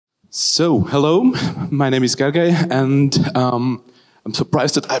So, hello, my name is Gergely, and I'm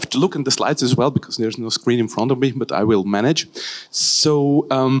surprised that I have to look in the slides as well because there's no screen in front of me, but I will manage. So,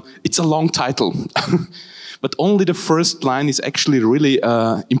 it's a long title, but only the first line is actually really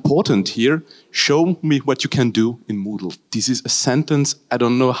important here. Show me what you can do in Moodle. This is a sentence, I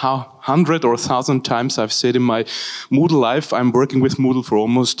don't know how 100 or 1,000 times I've said in my Moodle life. I'm working with Moodle for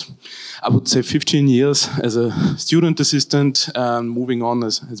almost, I would say, 15 years as a student assistant, moving on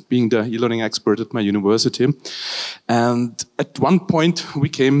as being the e-learning expert at my university. And at one point, we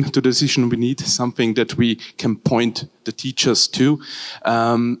came to the decision we need something that we can point the teachers to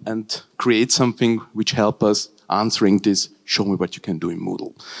and create something which help us answering this, show me what you can do in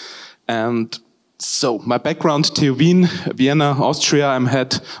Moodle. And so, my background, TU Wien, Vienna, Austria. I'm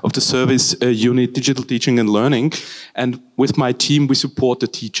head of the service unit, Digital Teaching and Learning. And with my team, we support the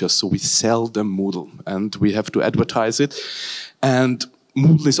teachers. So we sell them Moodle and we have to advertise it. And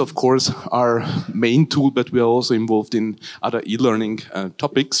Moodle is, of course, our main tool, but we are also involved in other e-learning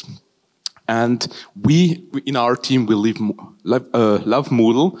topics. And we, in our team, will love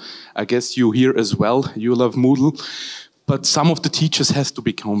Moodle. I guess you here as well, you love Moodle. But some of the teachers has to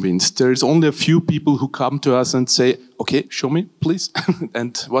be convinced. There is only a few people who come to us and say, okay, show me, please.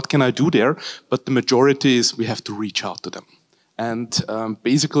 And what can I do there? But the majority is we have to reach out to them. And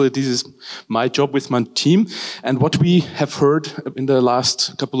basically, this is my job with my team. And what we have heard in the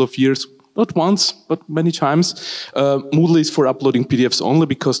last couple of years, not once, but many times, Moodle is for uploading PDFs only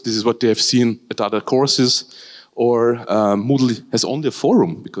because this is what they have seen at other courses. Or Moodle has only a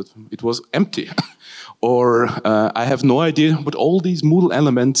forum because it was empty. Or I have no idea what all these Moodle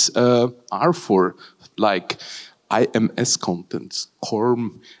elements are for, like IMS contents,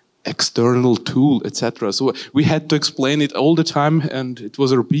 CORM, external tool, etc. So we had to explain it all the time, and it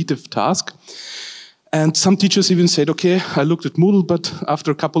was a repetitive task. And some teachers even said, okay, I looked at Moodle, but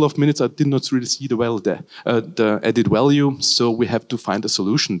after a couple of minutes, I did not really see the added value, so we have to find a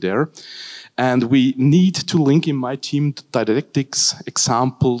solution there. And we need to link in my team didactics,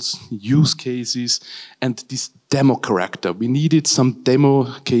 examples, use cases, and this demo character. We needed some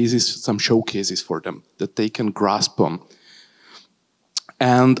demo cases, some showcases for them that they can grasp on.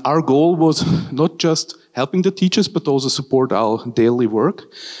 And our goal was not just helping the teachers, but also support our daily work.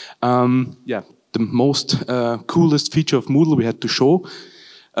 The most coolest feature of Moodle we had to show,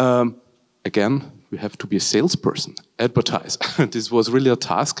 again, we have to be a salesperson, advertise. This was really a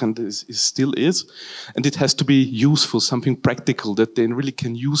task, and this still is. And it has to be useful, something practical that they really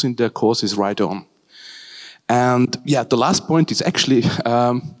can use in their courses right on. And yeah, the last point is actually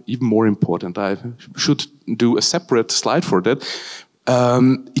even more important. I should do a separate slide for that.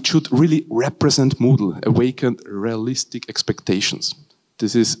 It should really represent Moodle, awaken realistic expectations.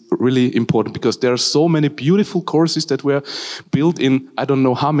 This is really important because there are so many beautiful courses that were built in, I don't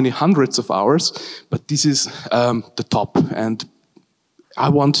know how many hundreds of hours, but this is the top. And I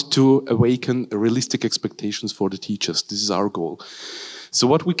want to awaken realistic expectations for the teachers. This is our goal. So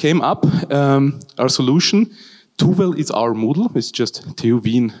what we came up, our solution, Tuvel is our Moodle. It's just TU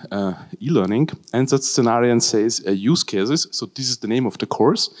Wien e-learning. And that scenario says use cases. So this is the name of the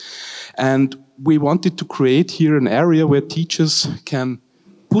course. And we wanted to create here an area where teachers can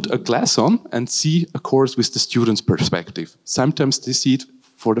put a glass on and see a course with the student's perspective. Sometimes they see it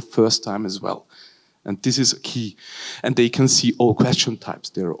for the first time as well. And this is key. And they can see all question types.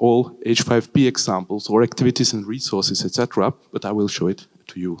 They're all H5P examples or activities and resources, etc. But I will show it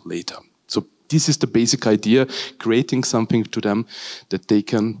to you later. So this is the basic idea, creating something to them that they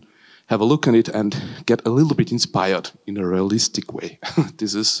can have a look at it and get a little bit inspired in a realistic way.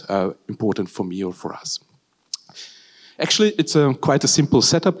 This is important for me or for us. Actually, it's quite a simple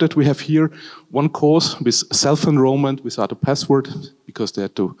setup that we have here. One course with self-enrollment without a password, because they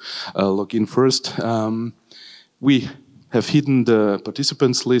had to log in first. We have hidden the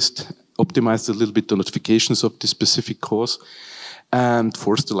participants list, optimized a little bit the notifications of the specific course, and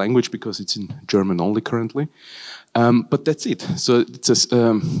forced the language because it's in German only currently. But that's it. So it's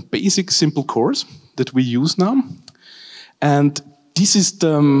a basic, simple course that we use now. And this is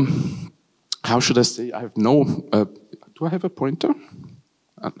the, how should I say, I have no, do I have a pointer?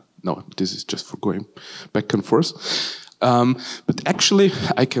 No, this is just for going back and forth. But actually,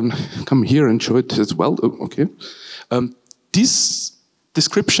 I can come here and show it as well. Oh, okay. This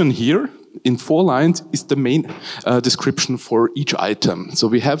description here, in 4 lines, is the main description for each item. So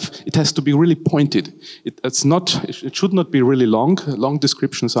we have, it has to be really pointed. It should not be really long. Long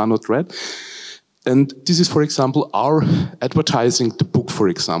descriptions are not read. And this is, for example, our advertising the book, for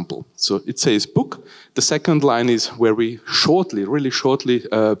example. So it says book. The second line is where we shortly, really shortly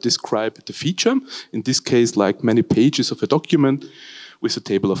describe the feature. In this case, like many pages of a document. with a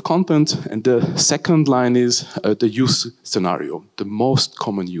table of content. And the second line is the use scenario, the most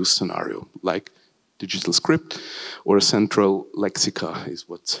common use scenario, like digital script or a central lexica is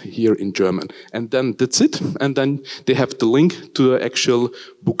what's here in German. And then that's it. And then they have the link to the actual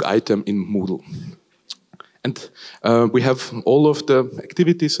book item in Moodle. And we have all of the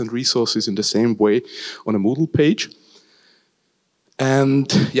activities and resources in the same way on a Moodle page.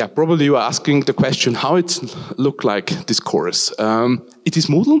 And yeah, probably you are asking the question, how it look like, this course. It is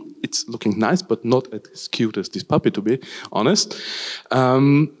Moodle, it's looking nice, but not as cute as this puppy, to be honest.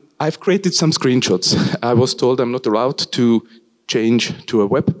 I've created some screenshots. I was told I'm not allowed to change to a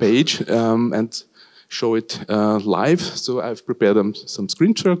web page and show it live, so I've prepared some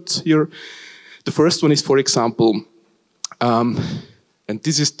screenshots here. The first one is, for example, and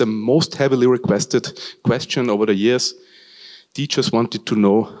this is the most heavily requested question over the years. Teachers wanted to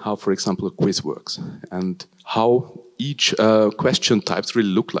know how, for example, a quiz works and how each question types really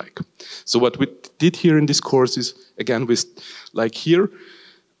look like. So what we did here in this course is, again, like here,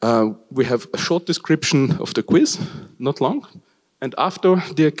 we have a short description of the quiz, not long. And after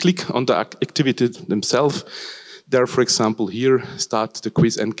they click on the activity themselves, they're, for example, here, start the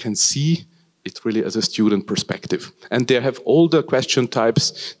quiz and can see it really as a student perspective. And they have all the question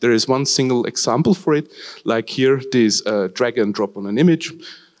types. There is one single example for it, like here, this drag and drop on an image,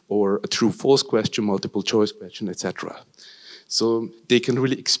 or a true-false question, multiple choice question, etc. So they can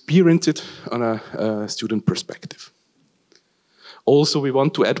really experience it on a student perspective. Also, we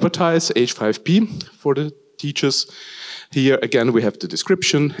want to advertise H5P for the teachers. Here, again, we have the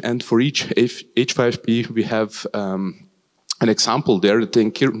description, and for each H5P, we have an example there that they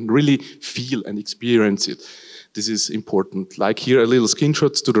can really feel and experience it. This is important. Like here, a little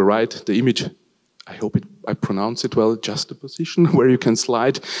screenshots to the right, the image, I hope I pronounce it well, just the position where you can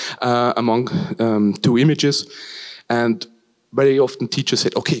slide among two images. And very often teachers say,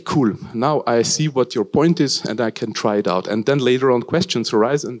 okay, cool, now I see what your point is and I can try it out. And then later on questions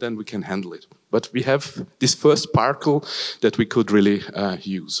arise and then we can handle it. But we have this first sparkle that we could really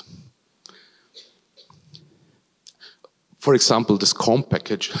use. For example, the SCORM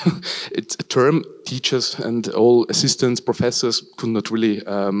package. It's a term teachers and all assistants, professors could not really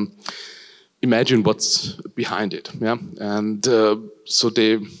imagine what's behind it. Yeah? And so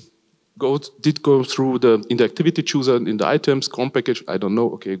they did go through in the activity chooser, in the items, SCORM package, I don't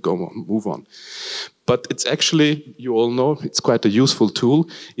know, okay, go on, move on. But it's actually, you all know, it's quite a useful tool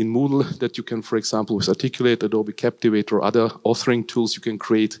in Moodle that you can, for example, with Articulate, Adobe Captivate, or other authoring tools, you can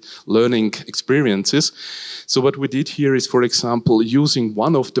create learning experiences. So what we did here is, for example, using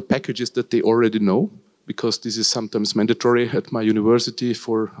one of the packages that they already know, because this is sometimes mandatory at my university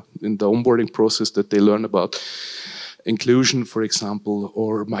in the onboarding process that they learn about inclusion, for example,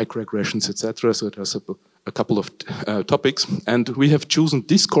 or microaggressions, etc. So there's a couple of topics. And we have chosen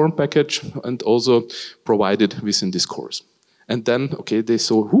this SCORM package and also provided within this course. And then, okay, they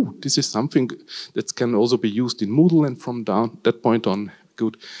saw, this is something that can also be used in Moodle, and from that point on,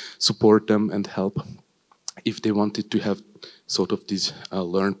 could support them and help if they wanted to have sort of these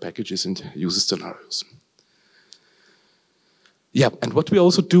learn packages and user scenarios. Yeah, and what we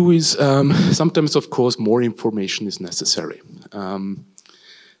also do is sometimes, of course, more information is necessary.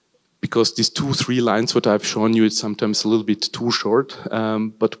 Because these 2-3 lines what I've shown you, it's sometimes a little bit too short.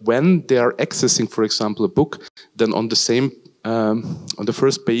 But when they are accessing, for example, a book, then on the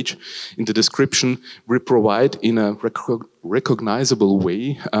first page in the description, we provide in a recognizable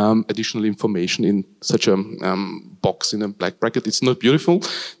way additional information in such a box in a black bracket. It's not beautiful.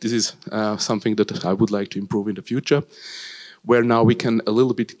 This is something that I would like to improve in the future, where now we can a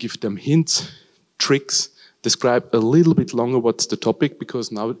little bit give them hints, tricks, describe a little bit longer what's the topic,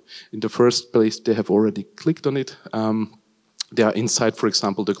 because now in the first place they have already clicked on it. They are inside, for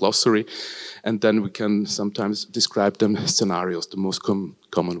example, the glossary, and then we can sometimes describe them scenarios, the most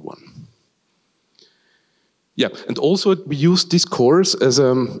common one. Yeah, and also we use this course as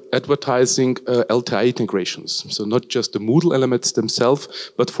advertising LTI integrations. So not just the Moodle elements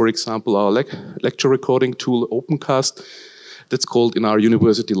themselves, but for example, our lecture recording tool, OpenCast, that's called in our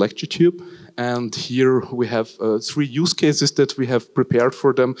university LectureTube. And here we have 3 use cases that we have prepared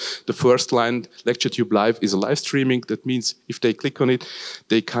for them. The first line, LectureTube Live, is a live streaming. That means if they click on it,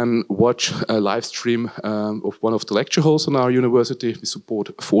 they can watch a live stream of one of the lecture halls on our university. We support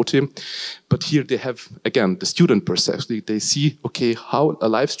 40. But here they have, again, the student perspective. They see, okay, how a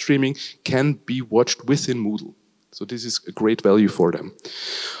live streaming can be watched within Moodle. So this is a great value for them.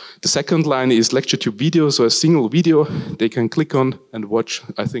 The second line is LectureTube video, so a single video they can click on and watch.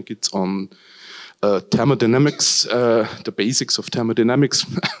 I think it's on thermodynamics, the basics of thermodynamics.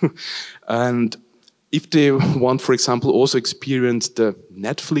 And If they want, for example, also experience the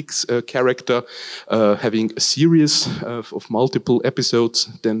Netflix character having a series of multiple episodes,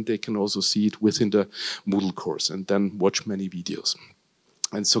 then they can also see it within the Moodle course and then watch many videos.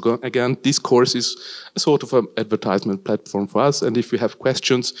 And so again, this course is a sort of an advertisement platform for us. And if we have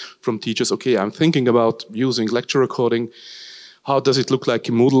questions from teachers, okay, I'm thinking about using lecture recording, how does it look like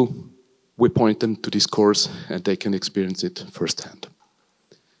in Moodle? We point them to this course and they can experience it firsthand.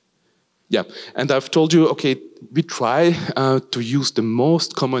 Yeah, and I've told you, okay, we try to use the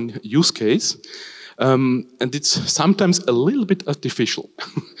most common use case, and it's sometimes a little bit artificial.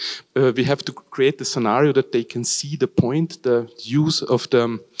 We have to create the scenario that they can see the point, the use of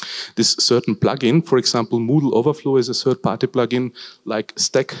this certain plugin. For example, Moodle Overflow is a third-party plugin like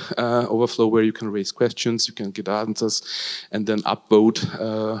Stack Overflow, where you can raise questions, you can get answers, and then upvote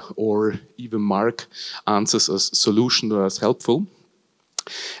or even mark answers as solution or as helpful.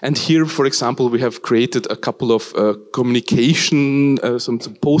 And here, for example, we have created a couple of communication, some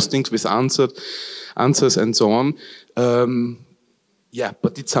postings with answers and so on. Yeah,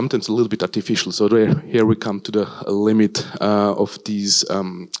 but it's sometimes a little bit artificial. So here we come to the limit of these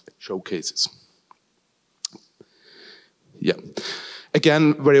showcases. Yeah.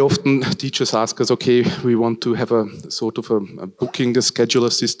 Again, very often teachers ask us, okay, we want to have a sort of a booking, a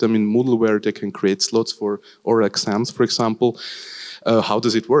scheduler system in Moodle where they can create slots for oral exams, for example. How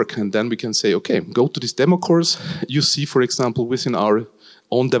does it work? And then we can say, okay, go to this demo course. You see, for example, within our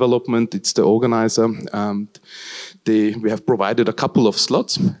own development, it's the organizer. We have provided a couple of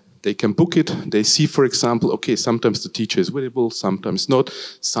slots. They can book it. They see, for example, okay, sometimes the teacher is available, sometimes not.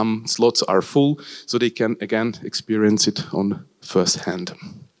 Some slots are full, so they can, again, experience it on first hand.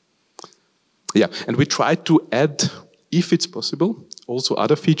 Yeah, and we try to add, if it's possible, also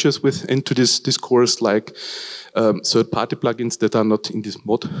other features into this course, like third-party plugins that are not in this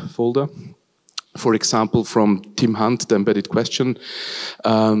mod folder. For example, from Tim Hunt, the embedded question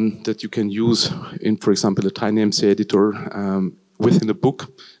that you can use in, for example, a TinyMC editor within a book.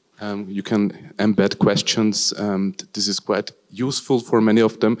 You can embed questions. This is quite useful for many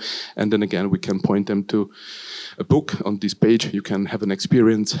of them. And then again, we can point them to a book. On this page, you can have an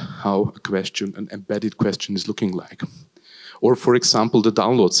experience how a question, an embedded question, is looking like. Or, for example, the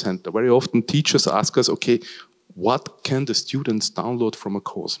download center. Very often teachers ask us, okay, what can the students download from a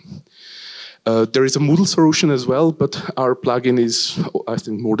course? There is a Moodle solution as well, but our plugin is, I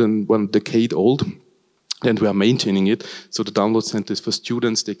think, more than 1 decade old, and we are maintaining it. So the download center is for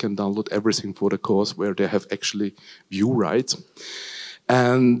students. They can download everything for the course where they have actually view rights.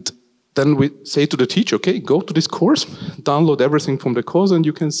 And then we say to the teacher, okay, go to this course, download everything from the course, and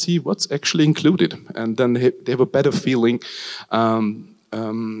you can see what's actually included. And then they have a better feeling how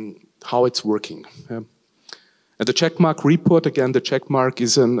it's working. And the checkmark report, again, the checkmark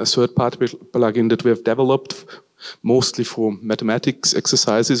is a third-party plugin that we have developed mostly for mathematics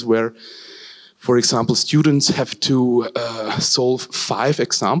exercises where, for example, students have to solve 5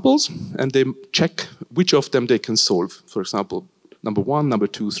 examples and they check which of them they can solve. For example, number 1, number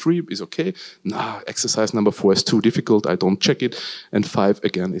 2, 3 is okay. Nah, exercise number 4 is too difficult, I don't check it. And 5,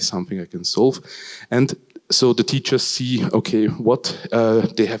 again, is something I can solve. And so the teachers see, okay, what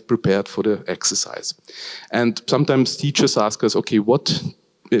they have prepared for the exercise. And sometimes teachers ask us, okay,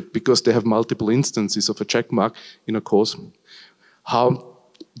 because they have multiple instances of a checkmark in a course, how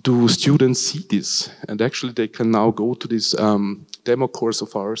do students see this? And actually they can now go to this demo course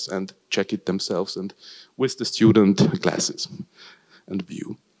of ours and check it themselves and with the student glasses and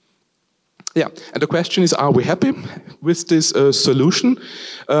view. Yeah, and the question is, are we happy with this solution?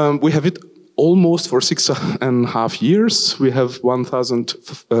 We have it almost for 6.5 years. We have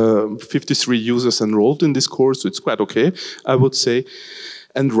 1,053 users enrolled in this course, so it's quite okay, I would say.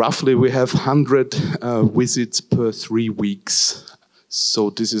 And roughly we have 100 visits per 3 weeks. So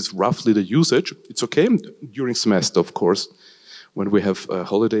this is roughly the usage. It's okay during semester, of course. When we have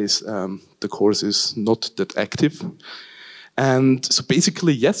holidays, the course is not that active. And so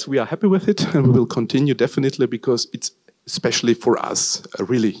basically, yes, we are happy with it, and we will continue definitely because it's, especially for us,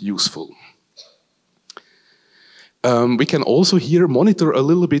 really useful. We can also here monitor a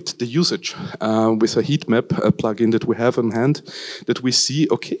little bit the usage with a heat map, a plugin that we have on hand, that we see,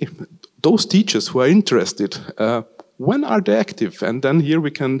 okay, those teachers who are interested, when are they active? And then here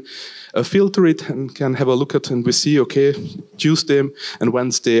we can filter it and can have a look at, and we see, okay, Tuesday and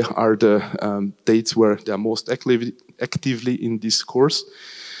Wednesday are the dates where they are most actively in this course.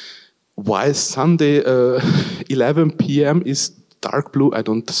 While Sunday 11 p.m. is dark blue, I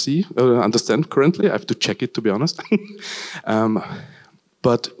don't understand currently. I have to check it, to be honest.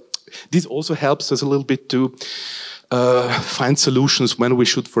 But this also helps us a little bit to find solutions when we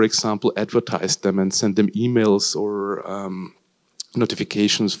should, for example, advertise them and send them emails or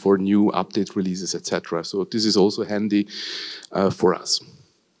notifications for new update releases, etc. So this is also handy for us.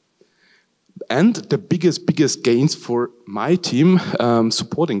 And the biggest gains for my team,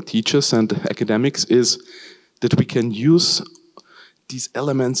 supporting teachers and academics, is that we can use these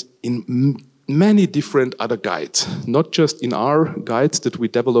elements in many different other guides, not just in our guides that we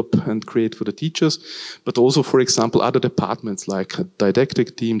develop and create for the teachers, but also, for example, other departments like a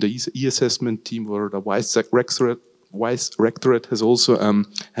didactic team, the e-assessment team, or the Vice Rectorate has also a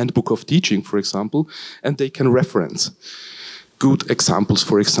handbook of teaching, for example, and they can reference good examples.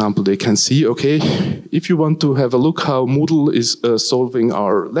 For example, they can see, okay, if you want to have a look how Moodle is solving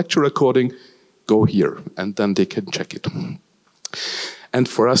our lecture recording, go here, and then they can check it. And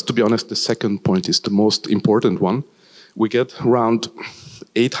for us, to be honest, the second point is the most important one. We get around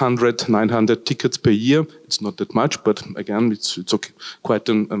 800, 900 tickets per year. It's not that much, but again, it's okay, quite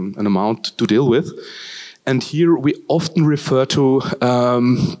an amount to deal with. And here we often refer to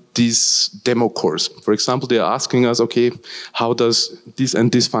this demo course. For example, they're asking us, okay, how does this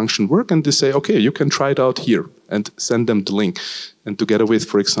and this function work? And they say, okay, you can try it out here, and send them the link. And together with,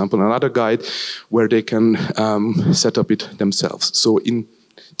 for example, another guide where they can set up it themselves. So in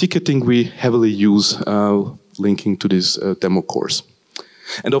ticketing, we heavily use linking to this demo course.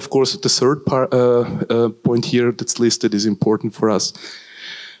 And of course, the third point here that's listed is important for us.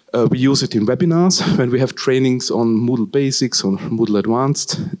 We use it in webinars. When we have trainings on Moodle Basics, on Moodle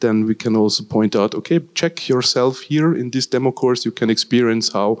Advanced, then we can also point out, okay, check yourself here in this demo course. You can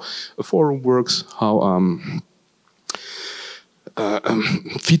experience how a forum works, how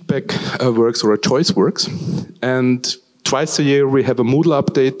feedback works, or a choice works. And twice a year we have a Moodle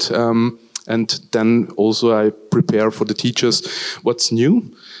update, and then also I prepare for the teachers what's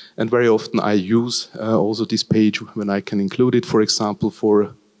new. And very often I use also this page when I can include it. For example,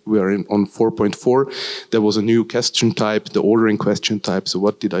 we are on 4.4. There was a new question type, the ordering question type. So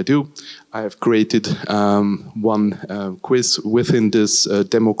what did I do? I have created one quiz within this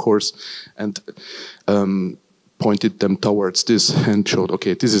demo course and pointed them towards this and showed,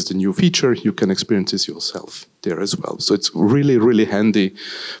 okay, this is the new feature. You can experience this yourself there as well. So it's really, really handy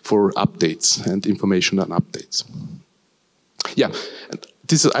for updates and information on updates. Yeah, and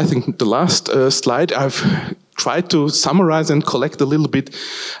this is, I think, the last slide. I've tried to summarize and collect a little bit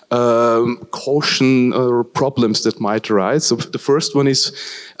caution or problems that might arise. So the first one is,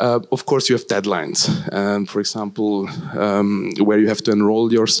 of course, you have deadlines. For example, where you have to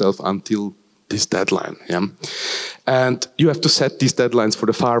enroll yourself until this deadline. Yeah? And you have to set these deadlines for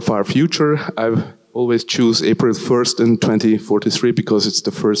the far, far future. I always choose April 1st in 2043 because it's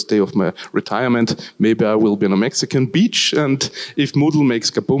the first day of my retirement. Maybe I will be on a Mexican beach, and if Moodle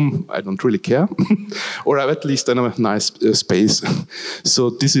makes kaboom, I don't really care. Or at least in a nice space. So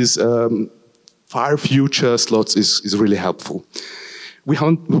this is far future slots is really helpful. We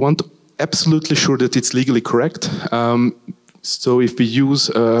want absolutely sure that it's legally correct. So if we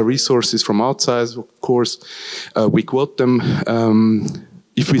use resources from outside, of course, we quote them.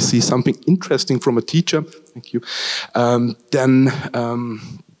 If we see something interesting from a teacher, thank you, then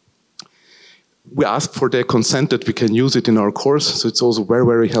we ask for their consent that we can use it in our course. So it's also very,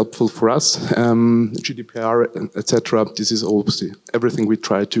 very helpful for us. GDPR, etc. This is obviously everything we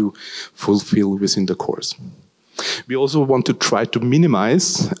try to fulfill within the course. We also want to try to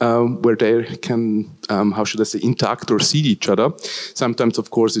minimize where they can, how should I say, interact or see each other. Sometimes, of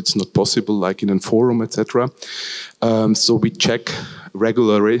course, it's not possible, like in a forum, etc. So we check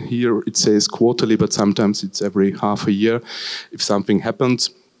regularly. Here it says quarterly, but sometimes it's every half a year if something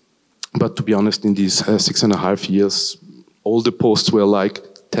happens. But to be honest, in these 6.5 years, all the posts were like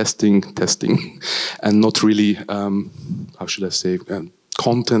testing, and not really, how should I say,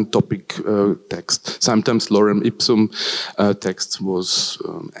 content, topic, text. Sometimes lorem ipsum text was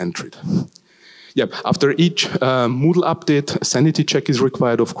entered. Yeah, after each Moodle update, a sanity check is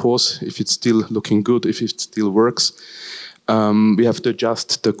required, of course, if it's still looking good, if it still works. We have to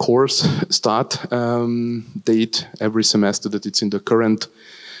adjust the course start date every semester that it's in the current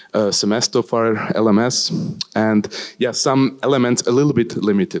semester of our LMS. And yeah, some elements a little bit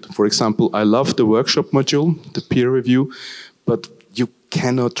limited. For example, I love the workshop module, the peer review, but you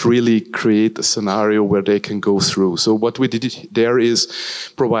cannot really create a scenario where they can go through. So what we did there is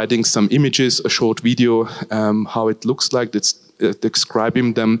providing some images, a short video, how it looks like, that's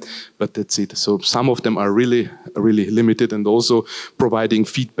describing them, but that's it. So some of them are really, really limited, and also providing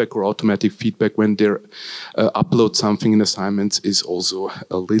feedback or automatic feedback when they upload something in assignments is also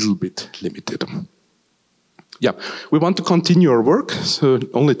a little bit limited. Yeah, we want to continue our work, so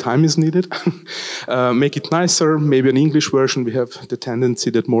only time is needed. Make it nicer, maybe an English version. We have the tendency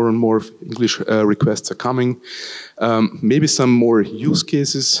that more and more English requests are coming. Maybe some more use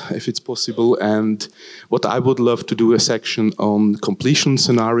cases, if it's possible. And what I would love to do a section on completion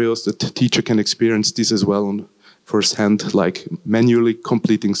scenarios that the teacher can experience this as well on firsthand, like manually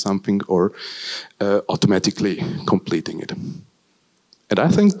completing something or automatically completing it. And I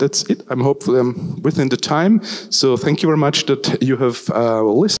think that's it. I'm hopefully within the time. So thank you very much that you have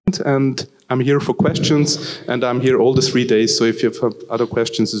listened, and I'm here for questions, and I'm here all the 3 days. So if you have other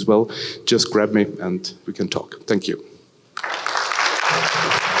questions as well, just grab me and we can talk. Thank you.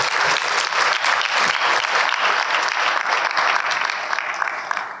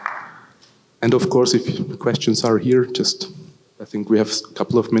 And of course, if questions are here, I think we have a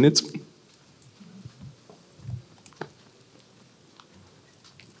couple of minutes.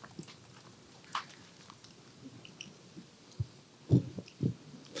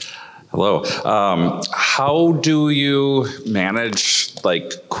 Hello. How do you manage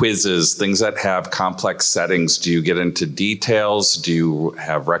like quizzes, things that have complex settings? Do you get into details? Do you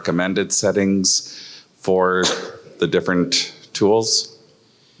have recommended settings for the different tools?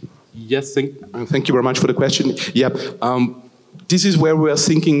 Yes, thank you very much for the question. Yeah, this is where we are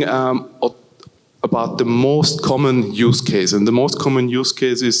thinking about the most common use case. And the most common use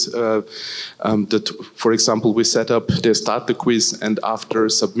case is that, for example, they start the quiz, and after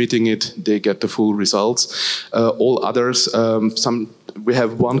submitting it, they get the full results. All others, we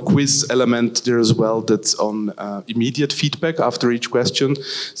have one quiz element there as well that's on immediate feedback after each question.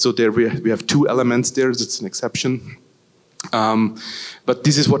 So there we have 2 elements there. That's an exception. But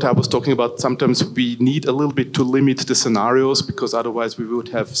this is what I was talking about. Sometimes we need a little bit to limit the scenarios, because otherwise we would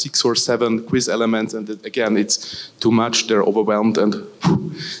have 6 or 7 quiz elements, and again, it's too much. They're overwhelmed, and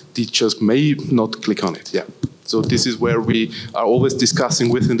teachers may not click on it. Yeah. So this is where we are always discussing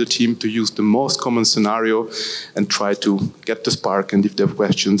within the team to use the most common scenario and try to get the spark. And if they have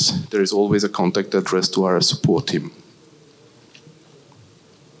questions, there is always a contact address to our support team.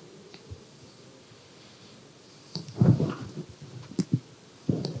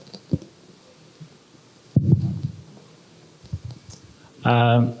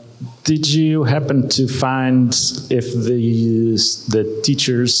 Did you happen to find if the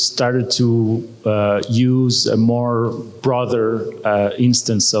teachers started to use a more broader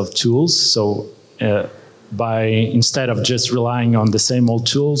instance of tools? So instead of just relying on the same old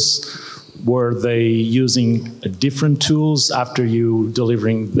tools, were they using different tools after you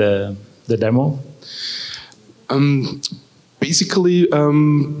delivering the demo? Basically,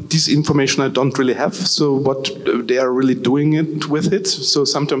 this information I don't really have. So what they are really doing with it. So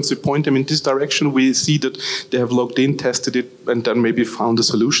sometimes we point them in this direction. We see that they have logged in, tested it, and then maybe found a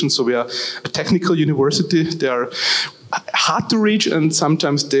solution. So we are a technical university. They are hard to reach, and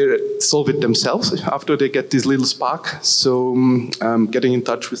sometimes they solve it themselves after they get this little spark. So getting in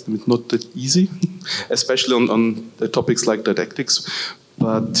touch with them is not that easy, especially on the topics like didactics.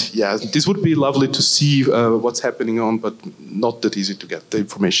 But yeah, this would be lovely to see what's happening on, but not that easy to get the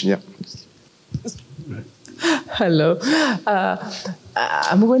information. Yeah. Hello.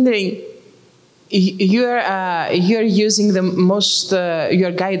 I'm wondering, you're using the most.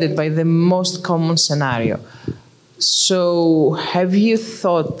 You're guided by the most common scenario. So, have you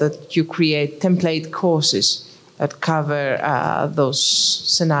thought that you create template courses that cover those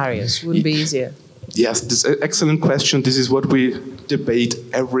scenarios? Would be easier. Yes, this is an excellent question. This is what we debate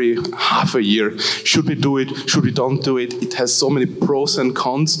every half a year. Should we do it? Should we don't do it? It has so many pros and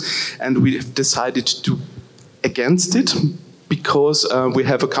cons, and we've decided to against it because we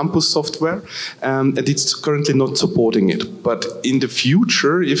have a campus software and it's currently not supporting it. But in the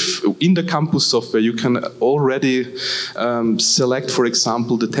future, if in the campus software you can already select, for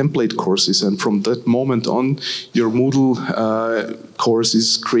example, the template courses, and from that moment on, your Moodle course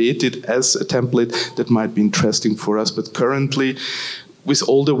is created as a template that might be interesting for us. But currently, with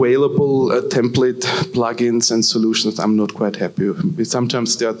all the available template plugins and solutions, I'm not quite happy.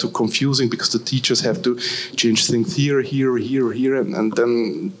 Sometimes they are too confusing because the teachers have to change things here, and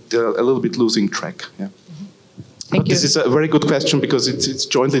then they're a little bit losing track. Yeah. But this is a very good question because it's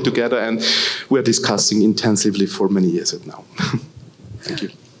jointly together, and we're discussing intensively for many years now. Thank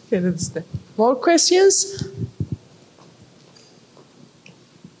you. More questions?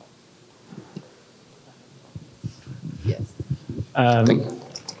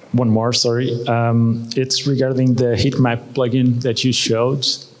 One more, sorry. It's regarding the heat map plugin that you showed.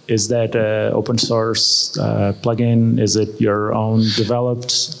 Is that an open source plugin? Is it your own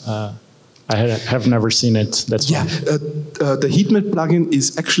developed? I have never seen it. That's yeah. the heatmap plugin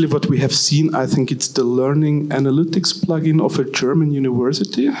is actually what we have seen. I think it's the learning analytics plugin of a German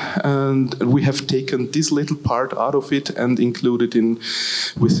university, and we have taken this little part out of it and included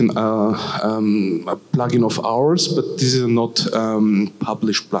within a plugin of ours. But this is not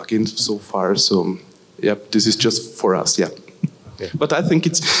published plugin so far. So, yeah, this is just for us. Yeah. Okay. But I think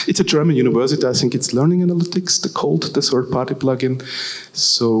it's a German university. I think it's learning analytics, the code, the third-party plugin.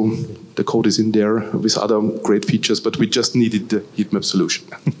 So the code is in there with other great features, but we just needed the heatmap solution.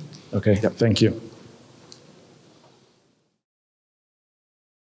 Okay, yeah. Thank you.